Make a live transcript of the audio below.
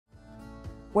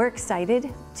We're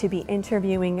excited to be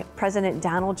interviewing President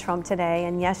Donald Trump today,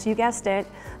 and yes, you guessed it,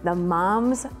 the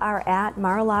moms are at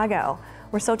Mar-a-Lago.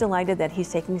 We're so delighted that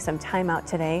he's taking some time out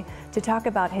today to talk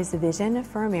about his vision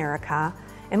for America,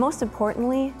 and most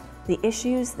importantly, the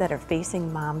issues that are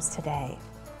facing moms today.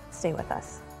 Stay with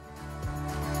us.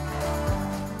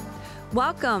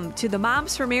 Welcome to the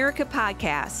Moms for America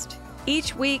podcast.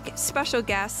 Each week, special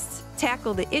guests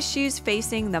tackle the issues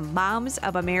facing the moms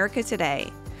of America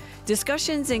today.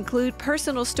 Discussions include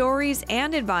personal stories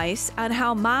and advice on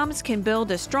how moms can build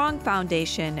a strong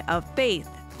foundation of faith,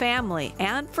 family,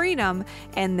 and freedom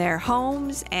in their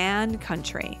homes and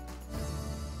country.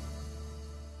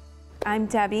 I'm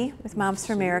Debbie with Moms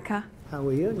for America. How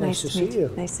are you? Nice to see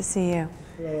you. Nice to see you.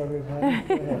 Hello, everybody.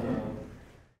 Go ahead.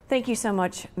 Thank you so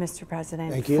much, Mr.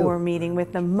 President, Thank you. for meeting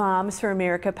with the Moms for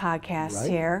America podcast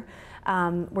here.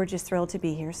 We're just thrilled to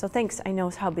be here. So thanks. I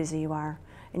know how busy you are,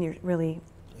 and you're really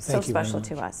so special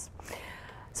to us.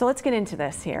 So let's get into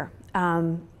this here.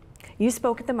 You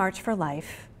spoke at the March for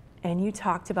Life, and you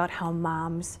talked about how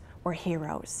moms were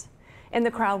heroes, and the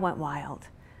crowd went wild.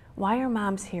 Why are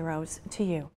moms heroes to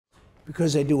you?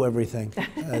 Because they do everything.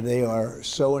 They are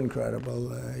so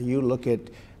incredible. You look at,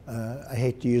 I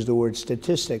hate to use the word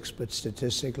statistics, but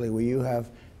statistically, where you have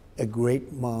a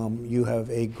great mom, you have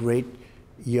a great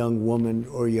young woman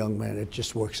or young man. It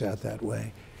just works out that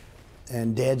way.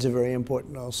 And dads are very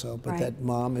important also, but that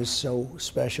mom is so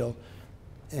special,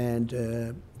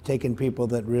 and taken people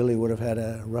that really would have had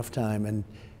a rough time and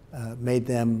made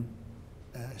them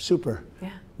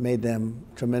made them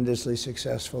tremendously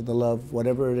successful. The love,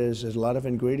 whatever it is, there's a lot of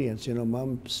ingredients. You know,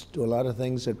 moms do a lot of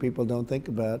things that people don't think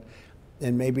about,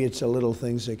 and maybe it's the little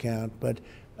things that count, but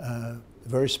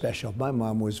very special. My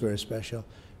mom was very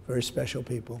special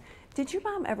people. Did your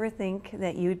mom ever think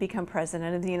that you would become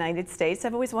president of the United States?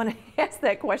 I've always wanted to ask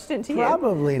that question to you.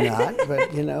 Probably not,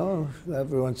 but you know,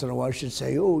 every once in a while she'd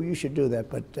say, oh, you should do that,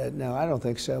 but no, I don't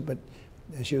think so. But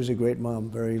she was a great mom,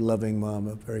 very loving mom,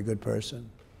 a very good person.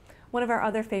 One of our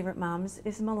other favorite moms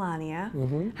is Melania.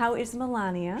 How is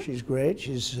Melania? She's great.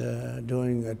 She's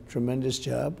doing a tremendous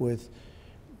job with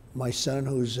my son,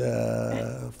 who's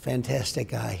a fantastic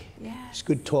guy. Yes. He's a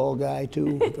good tall guy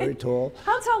too, very tall.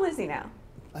 How tall is he now?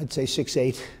 I'd say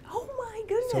 6'8". Oh my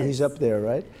goodness. So he's up there,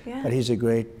 right? Yeah. But he's a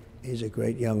great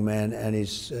young man, and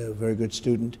he's a very good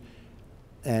student.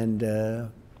 And I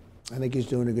think he's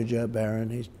doing a good job,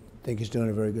 Baron. I think he's doing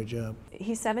a very good job.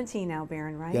 He's 17 now,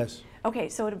 Baron, right? Yes. Okay,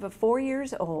 so at 4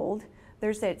 years old,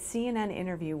 there's that CNN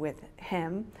interview with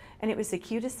him, and it was the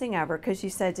cutest thing ever, because you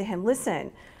said to him, listen,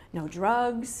 no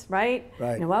drugs, right?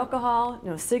 No alcohol,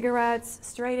 no cigarettes,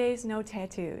 straight A's, no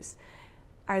tattoos.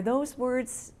 Are those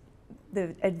words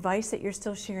the advice that you're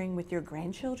still sharing with your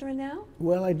grandchildren now?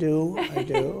 Well, I do.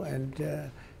 And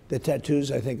the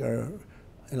tattoos, I think, are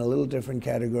in a little different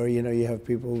category. You know, you have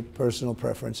people, personal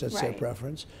preference, that's their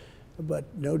preference. But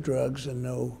no drugs and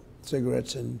no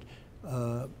cigarettes. And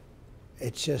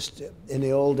it's just, in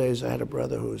the old days, I had a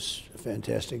brother who was a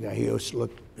fantastic guy.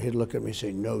 He'd look at me and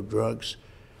say, no drugs,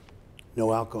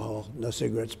 no alcohol, no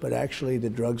cigarettes. But actually, the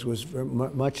drugs was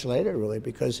much later, really,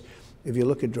 because if you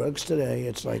look at drugs today,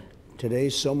 it's like, today,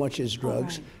 so much is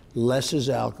drugs, less is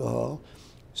alcohol.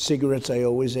 Cigarettes, I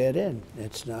always add in.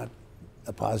 It's not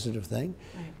a positive thing.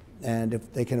 And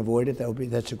if they can avoid it,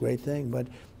 that's a great thing. But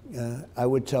I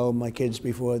would tell my kids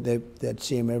before they'd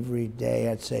see them every day,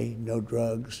 I'd say, no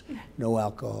drugs, no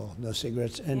alcohol, no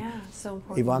cigarettes. And so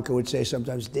important. Ivanka would say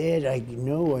sometimes, Dad, I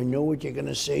know what you're going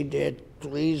to say, Dad.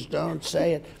 Please don't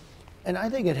say it. And I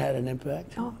think it had an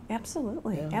impact. Oh,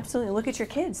 absolutely. Absolutely. Look at your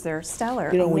kids. They're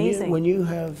stellar, you know, amazing. When you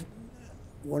have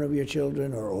one of your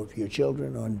children or your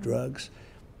children on drugs,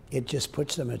 it just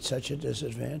puts them at such a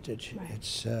disadvantage.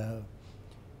 It's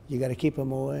you got to keep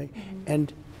them away,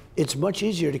 and it's much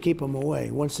easier to keep them away.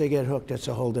 Once they get hooked, that's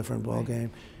a whole different ball game.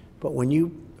 But when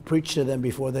you preach to them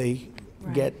before they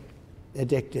get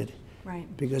addicted,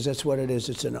 because that's what it is.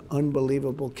 It's an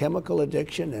unbelievable chemical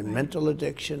addiction and mental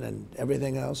addiction and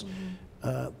everything else.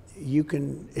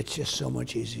 It's just so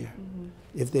much easier.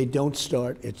 If they don't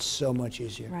start, it's so much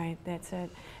easier. Right, that's it.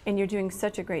 And you're doing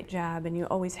such a great job, and you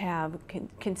always have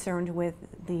concerned with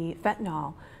the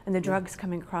fentanyl and the drugs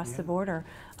coming across the border.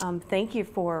 Thank you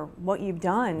for what you've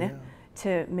done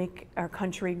to make our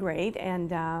country great,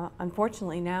 and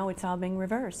unfortunately now it's all being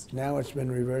reversed. Now it's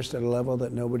been reversed at a level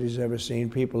that nobody's ever seen.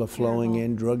 People are flowing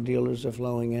in, drug dealers are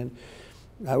flowing in.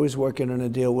 I was working on a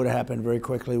deal, would have happened very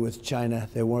quickly with China.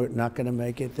 They were not going to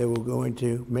make it. They were going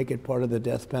to make it part of the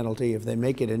death penalty if they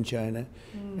make it in China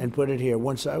and put it here.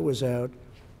 Once I was out,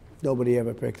 nobody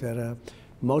ever picked that up.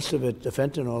 Most of it, the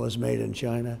fentanyl, is made in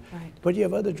China. But you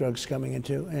have other drugs coming in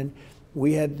too. And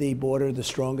We had the border the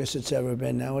strongest it's ever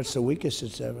been. Now it's the weakest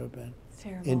it's ever been. It's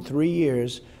terrible. In 3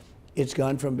 years, it's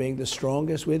gone from being the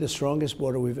strongest, we're the strongest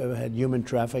border we've ever had. Human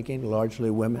trafficking, largely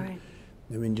women. Right.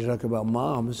 I mean, you talk about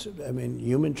moms, I mean,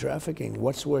 human trafficking,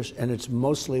 what's worse? And it's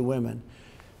mostly women.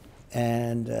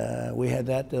 And we had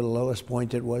that at the lowest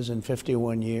point it was in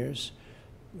 51 years.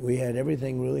 We had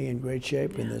everything really in great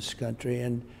shape in this country,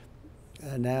 and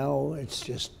now it's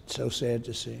just so sad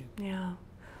to see. Yeah.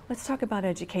 Let's talk about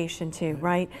education too,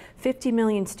 right? 50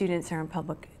 million students are in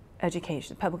public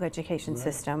education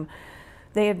system.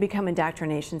 They have become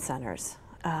indoctrination centers,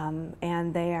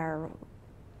 and they are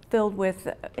filled with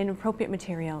inappropriate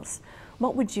materials.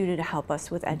 What would you do to help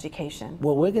us with education?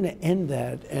 Well, we're going to end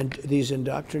that, and these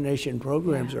indoctrination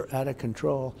programs are out of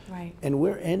control. Right. And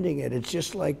we're ending it. It's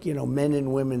just like, you know, men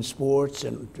and women's sports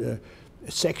and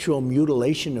sexual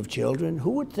mutilation of children.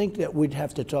 Who would think that we'd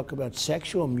have to talk about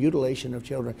sexual mutilation of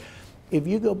children? If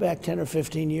you go back 10 or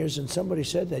 15 years and somebody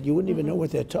said that, you wouldn't even know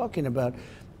what they're talking about.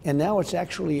 And now it's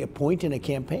actually a point in a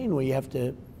campaign where you have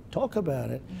to talk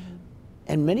about it.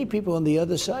 And many people on the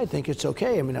other side think it's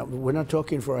okay. I mean, we're not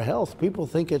talking for our health. People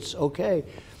think it's okay.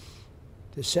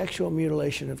 The sexual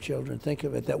mutilation of children, think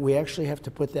of it, that we actually have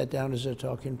to put that down as a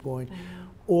talking point.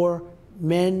 Or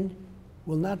men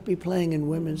will not be playing in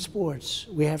women's sports.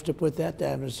 We have to put that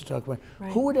down as a talking point.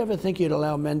 Right. Who would ever think you'd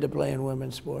allow men to play in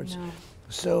women's sports? No.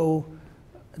 So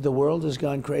the world has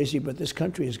gone crazy, but this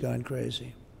country has gone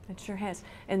crazy. It sure has.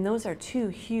 And those are two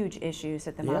huge issues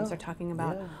that the moms are talking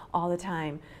about all the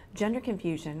time. Gender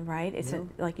confusion, right? It's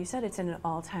like you said, it's an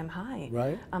all-time high.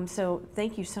 Right. So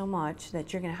thank you so much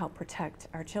that you're going to help protect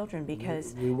our children,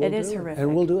 because We will it is do horrific.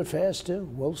 And we'll do it fast too.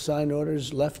 We'll sign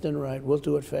orders left and right. We'll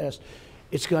do it fast.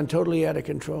 It's gone totally out of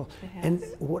control. And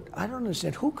what I don't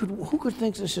understand, who could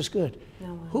think this is good?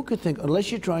 No one. Who could think,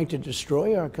 unless you're trying to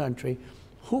destroy our country,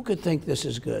 who could think this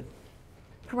is good?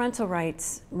 Parental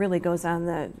rights really goes on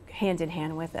the hand in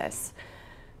hand with this.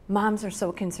 Moms are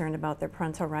so concerned about their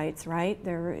parental rights, right?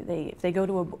 If they go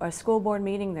to a school board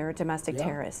meeting, they're a domestic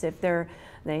terrorist. If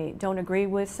they don't agree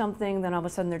with something, then all of a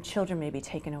sudden their children may be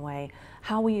taken away.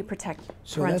 How will you protect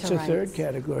So parental that's a rights? third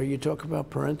category. You talk about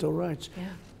parental rights. Yeah.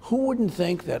 Who wouldn't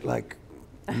think that, like,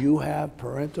 you have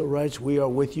parental rights, we are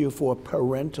with you for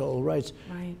parental rights?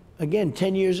 Right. Again,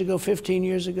 10 years ago, 15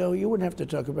 years ago, you wouldn't have to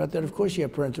talk about that. Of course you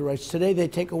have parental rights. Today they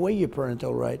take away your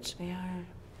parental rights. They are.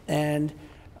 And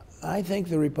I think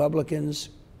the Republicans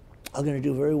are going to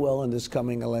do very well in this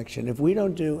coming election. If we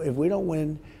don't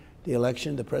win the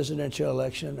election, the presidential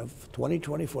election of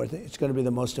 2024, I think it's going to be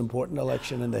the most important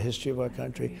election in the history of our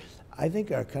country. I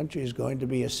think our country is going to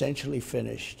be essentially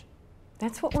finished.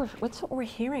 That's what we're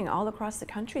hearing all across the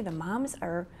country. The moms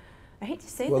are, I hate to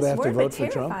say Well, they this have to word, but vote for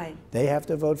terrified. Trump. They have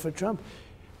to vote for Trump.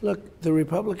 Look, the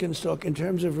Republicans talk in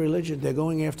terms of religion. They're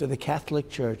going after the Catholic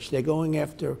Church. They're going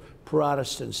after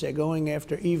Protestants. They're going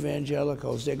after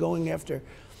evangelicals. They're going after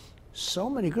so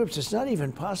many groups. It's not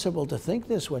even possible to think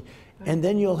this way. And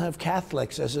then you'll have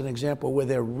Catholics, as an example, where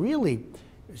they're really,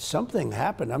 something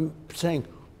happened. I'm saying,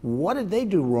 what did they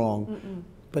do wrong?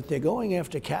 But they're going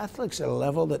after Catholics at a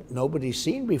level that nobody's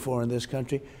seen before in this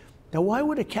country. Now, why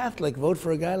would a Catholic vote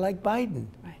for a guy like Biden?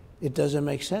 Right. It doesn't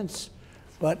make sense.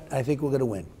 But I think we're going to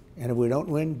win. And if we don't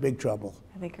win, big trouble.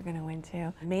 I think you're going to win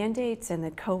too. Mandates and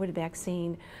the COVID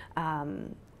vaccine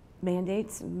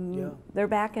mandates, they're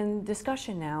back in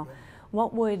discussion now.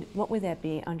 What would that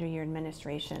be under your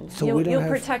administration? So you'll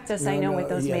protect us, I know, with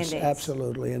those yes, mandates.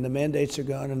 Absolutely. And the mandates are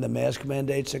gone, and the mask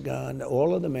mandates are gone.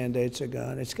 All of the mandates are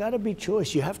gone. It's got to be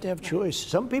choice. You have to have choice.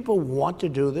 Some people want to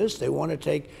do this. They want to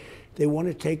take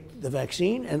the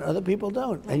vaccine, and other people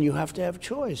don't. And you have to have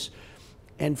choice.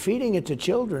 And feeding it to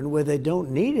children where they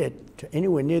don't need it to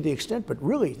anywhere near the extent, but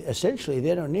really, essentially,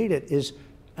 they don't need it, is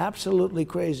absolutely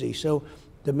crazy. So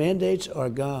the mandates are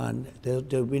gone.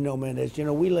 There'll be no mandates. You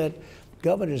know, we let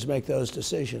governors make those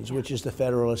decisions, which is the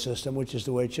federalist system, which is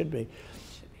the way it should be.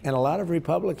 And a lot of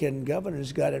Republican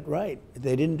governors got it right.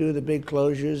 They didn't do the big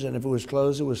closures, and if it was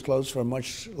closed for a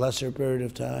much lesser period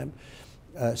of time.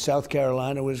 South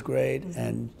Carolina was great,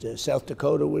 and South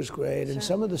Dakota was great, and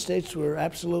some of the states were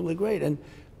absolutely great, and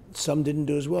some didn't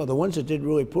do as well. The ones that did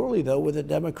really poorly, though, were the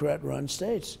Democrat-run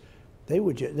states.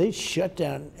 They shut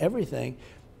down everything,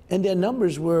 and their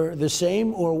numbers were the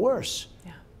same or worse,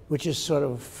 which is sort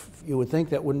of, you would think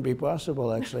that wouldn't be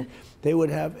possible, actually. They would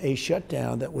have a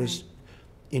shutdown that was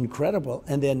incredible,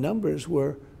 and their numbers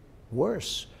were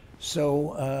worse.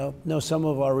 So, no, some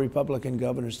of our Republican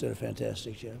governors did a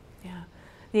fantastic job. Yeah.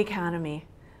 The economy.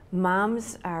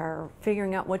 Moms are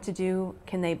figuring out what to do.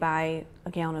 Can they buy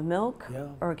a gallon of milk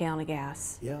or a gallon of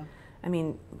gas? Yeah. I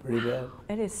mean, pretty bad.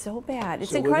 It is so bad.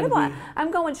 It's So incredible.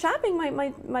 I'm going shopping.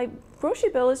 My grocery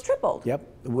bill is tripled. Yep.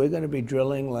 We're going to be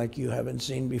drilling like you haven't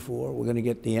seen before. We're going to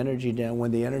get the energy down.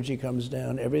 When the energy comes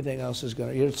down, everything else is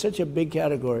going to, it's such a big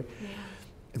category. Yeah.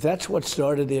 That's what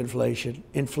started the inflation.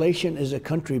 Inflation is a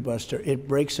country buster. It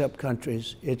breaks up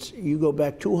countries. You go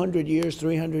back 200 years,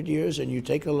 300 years, and you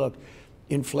take a look.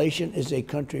 Inflation is a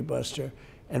country buster.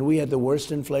 And we had the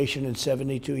worst inflation in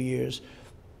 72 years.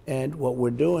 And what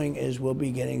we're doing is we'll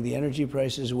be getting the energy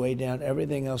prices way down.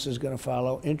 Everything else is going to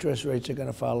follow. Interest rates are going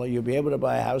to follow. You'll be able to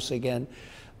buy a house again.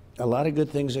 A lot of good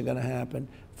things are going to happen.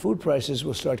 Food prices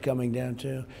will start coming down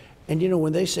too. And you know,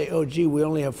 when they say, oh, gee, we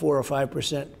only have 4 or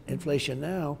 5% inflation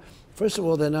now, first of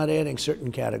all, they're not adding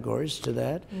certain categories to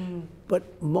that.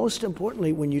 But most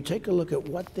importantly, when you take a look at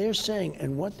what they're saying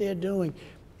and what they're doing,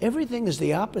 everything is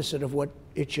the opposite of what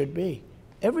it should be.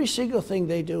 Every single thing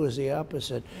they do is the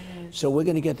opposite. So we're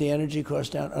going to get the energy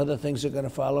costs down. Other things are going to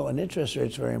follow, and interest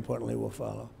rates, very importantly, will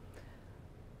follow.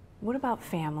 What about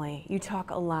family? You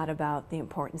talk a lot about the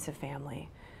importance of family,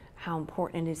 how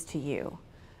important it is to you.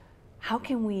 How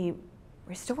can we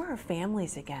restore our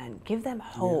families again, give them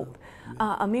hope?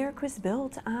 America's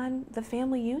built on the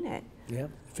family unit. Yeah,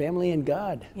 family and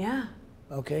God. Yeah.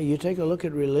 Okay, you take a look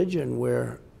at religion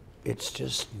where it's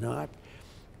just not,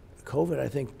 COVID, I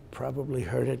think, probably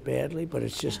hurt it badly, but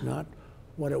it's just not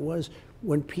what it was.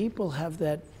 When people have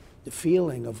that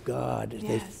feeling of God,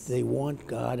 they want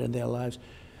God in their lives,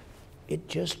 it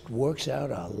just works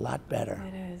out a lot better.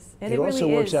 It is. It also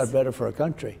really works is. out better for a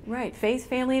country. Right, faith,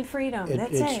 family, and freedom.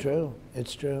 That's it. It's true.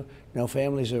 It's true. No,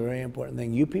 family's a very important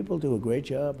thing. You people do a great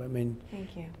job. I mean, thank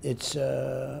you.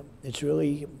 It's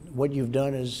really, what you've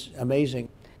done is amazing.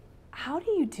 How do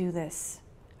you do this?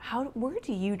 Where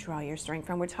do you draw your strength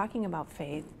from? We're talking about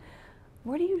faith.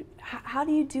 How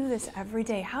do you do this every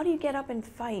day? How do you get up and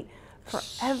fight for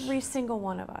every single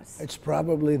one of us? It's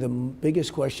probably the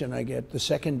biggest question I get. The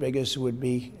second biggest would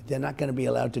be, they're not going to be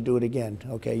allowed to do it again.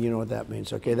 Okay, you know what that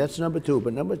means. Okay, that's number two.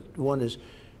 But number one is,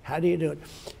 how do you do it?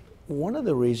 One of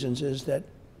the reasons is that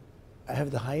I have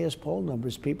the highest poll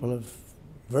numbers people have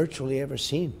virtually ever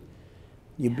seen.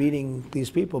 You're beating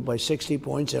these people by 60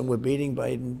 points, and we're beating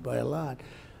Biden by a lot.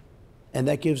 And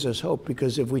that gives us hope,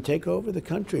 because if we take over the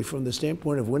country from the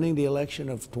standpoint of winning the election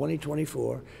of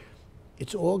 2024,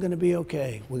 it's all going to be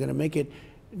okay. We're going to make it,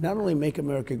 not only make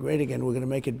America great again, we're going to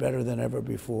make it better than ever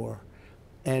before.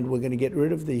 And we're going to get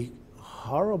rid of the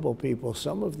horrible people,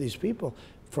 some of these people,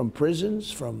 from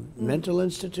prisons, from mental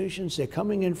institutions. They're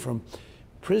coming in from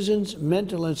prisons,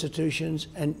 mental institutions,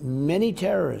 and many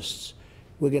terrorists.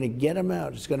 We're going to get them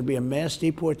out. It's going to be a mass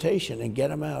deportation and get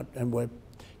them out. And we're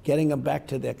getting them back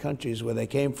to their countries where they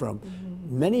came from.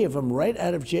 Many of them right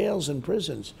out of jails and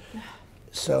prisons.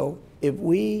 So if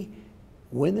we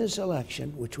win this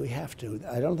election, which we have to,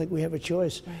 I don't think we have a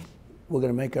choice, we're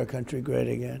going to make our country great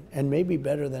again, and maybe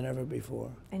better than ever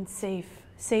before. And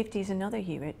safety is another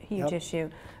huge issue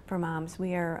for moms.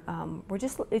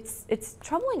 It's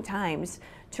troubling times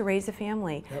to raise a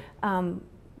family.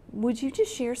 Would you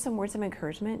just share some words of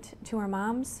encouragement to our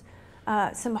moms,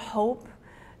 some hope?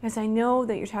 Because I know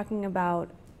that you're talking about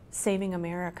saving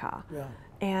America,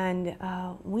 and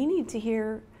we need to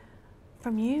hear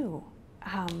from you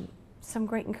some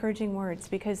great encouraging words,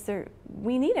 because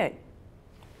we need it.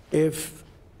 If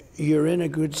you're in a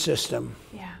good system,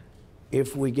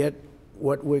 if we get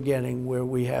what we're getting, where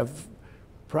we have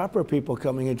proper people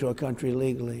coming into our country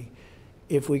legally,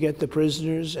 if we get the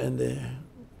prisoners and the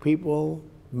people,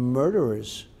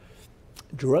 murderers,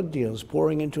 drug deals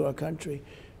pouring into our country,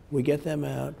 we get them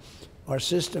out, our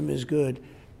system is good,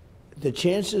 the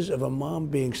chances of a mom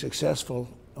being successful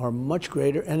are much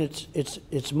greater, and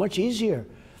it's much easier.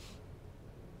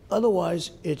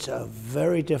 Otherwise, it's a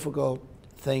very difficult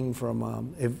thing for a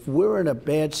mom. If we're in a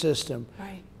bad system,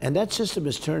 and that system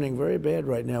is turning very bad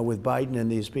right now with Biden and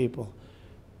these people,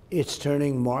 it's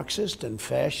turning Marxist and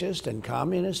fascist and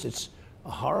communist. It's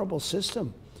a horrible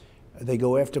system. They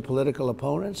go after political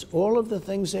opponents, all of the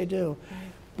things they do.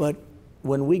 But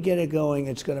when we get it going,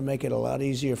 it's going to make it a lot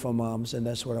easier for moms, and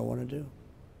that's what I want to do.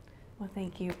 Well,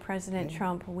 thank you, President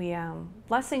Trump.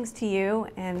 Blessings to you,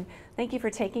 and thank you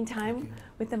for taking time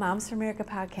with the Moms for America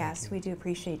podcast. We do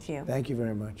appreciate you. Thank you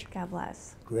very much. God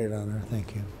bless. Great honor.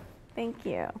 Thank you. Thank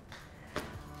you.